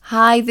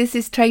Hi, this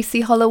is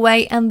Tracy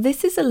Holloway, and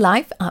this is a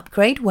Life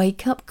Upgrade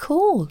Wake Up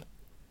Call.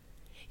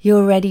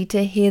 You're ready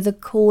to hear the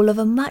call of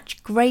a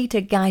much greater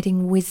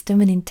guiding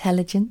wisdom and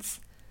intelligence.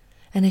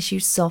 And as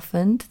you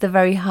soften to the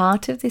very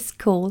heart of this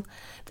call,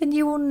 then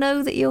you will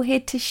know that you're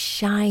here to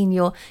shine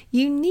your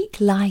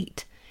unique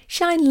light,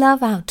 shine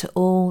love out to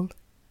all.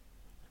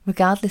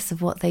 Regardless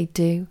of what they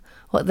do,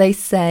 what they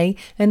say,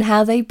 and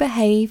how they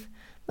behave,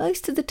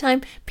 most of the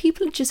time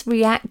people are just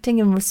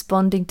reacting and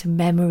responding to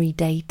memory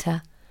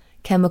data,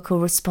 chemical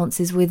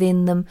responses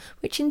within them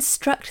which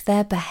instruct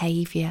their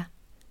behaviour.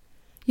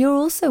 You're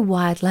also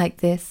wired like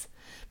this,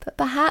 but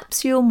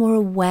perhaps you're more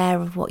aware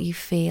of what you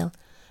feel,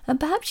 and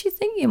perhaps you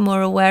think you're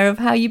more aware of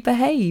how you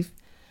behave.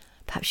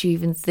 Perhaps you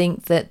even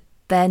think that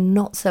they're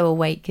not so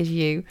awake as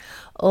you,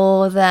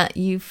 or that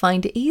you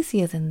find it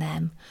easier than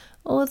them,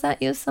 or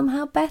that you're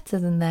somehow better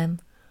than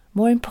them,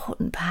 more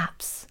important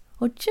perhaps,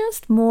 or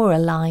just more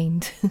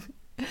aligned.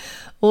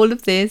 All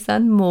of this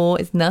and more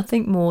is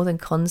nothing more than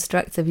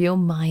constructs of your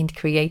mind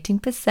creating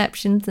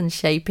perceptions and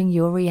shaping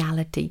your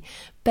reality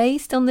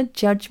based on the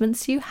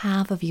judgments you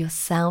have of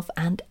yourself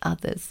and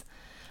others.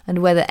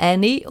 And whether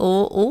any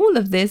or all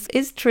of this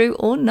is true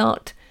or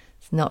not,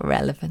 it's not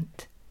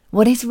relevant.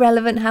 What is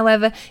relevant,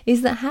 however,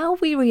 is that how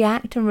we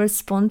react and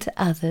respond to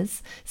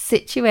others,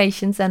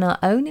 situations, and our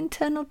own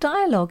internal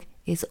dialogue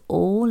is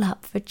all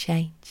up for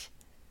change.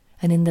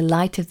 And in the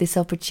light of this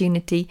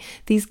opportunity,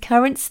 these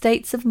current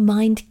states of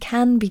mind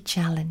can be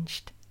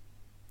challenged.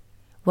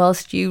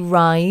 Whilst you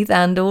writhe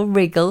and or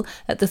wriggle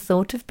at the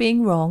thought of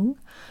being wrong,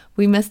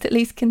 we must at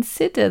least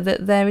consider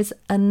that there is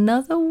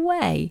another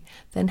way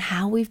than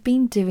how we've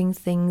been doing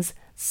things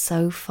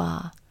so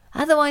far.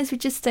 Otherwise, we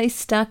just stay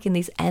stuck in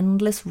these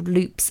endless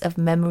loops of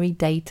memory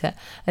data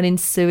and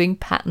ensuing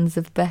patterns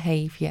of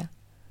behaviour.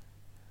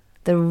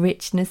 The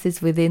richness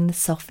is within the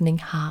softening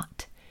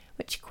heart,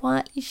 which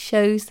quietly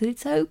shows that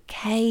it's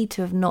okay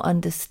to have not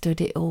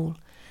understood it all,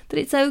 that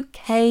it's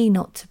okay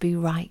not to be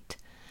right,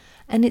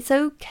 and it's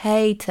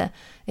okay to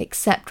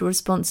accept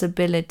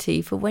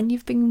responsibility for when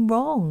you've been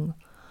wrong,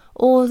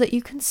 or that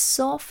you can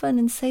soften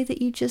and say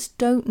that you just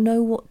don't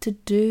know what to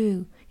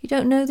do, you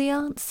don't know the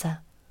answer,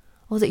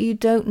 or that you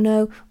don't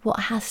know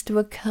what has to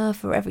occur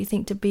for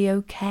everything to be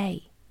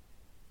okay.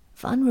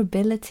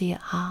 Vulnerability at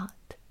heart.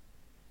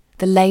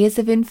 The layers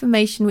of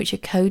information which are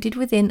coded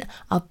within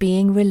are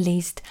being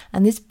released,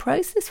 and this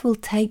process will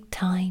take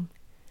time.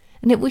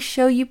 And it will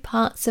show you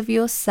parts of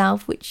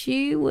yourself which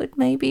you would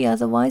maybe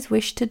otherwise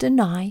wish to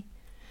deny.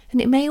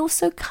 And it may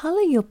also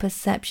colour your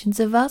perceptions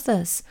of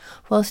others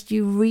whilst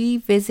you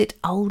revisit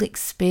old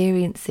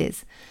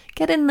experiences.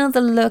 Get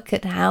another look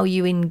at how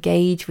you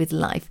engage with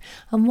life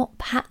and what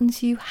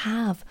patterns you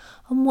have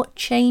and what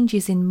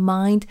changes in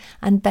mind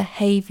and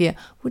behaviour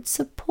would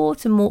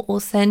support a more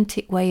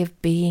authentic way of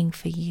being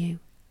for you.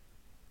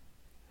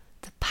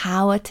 The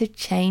power to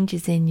change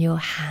is in your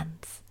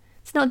hands.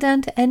 It's not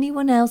down to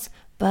anyone else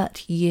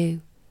but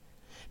you.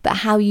 But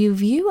how you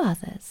view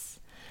others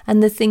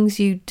and the things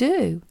you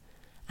do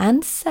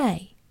and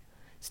say,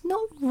 it's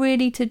not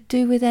really to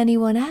do with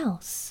anyone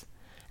else,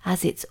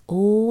 as it's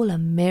all a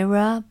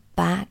mirror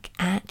back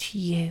at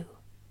you.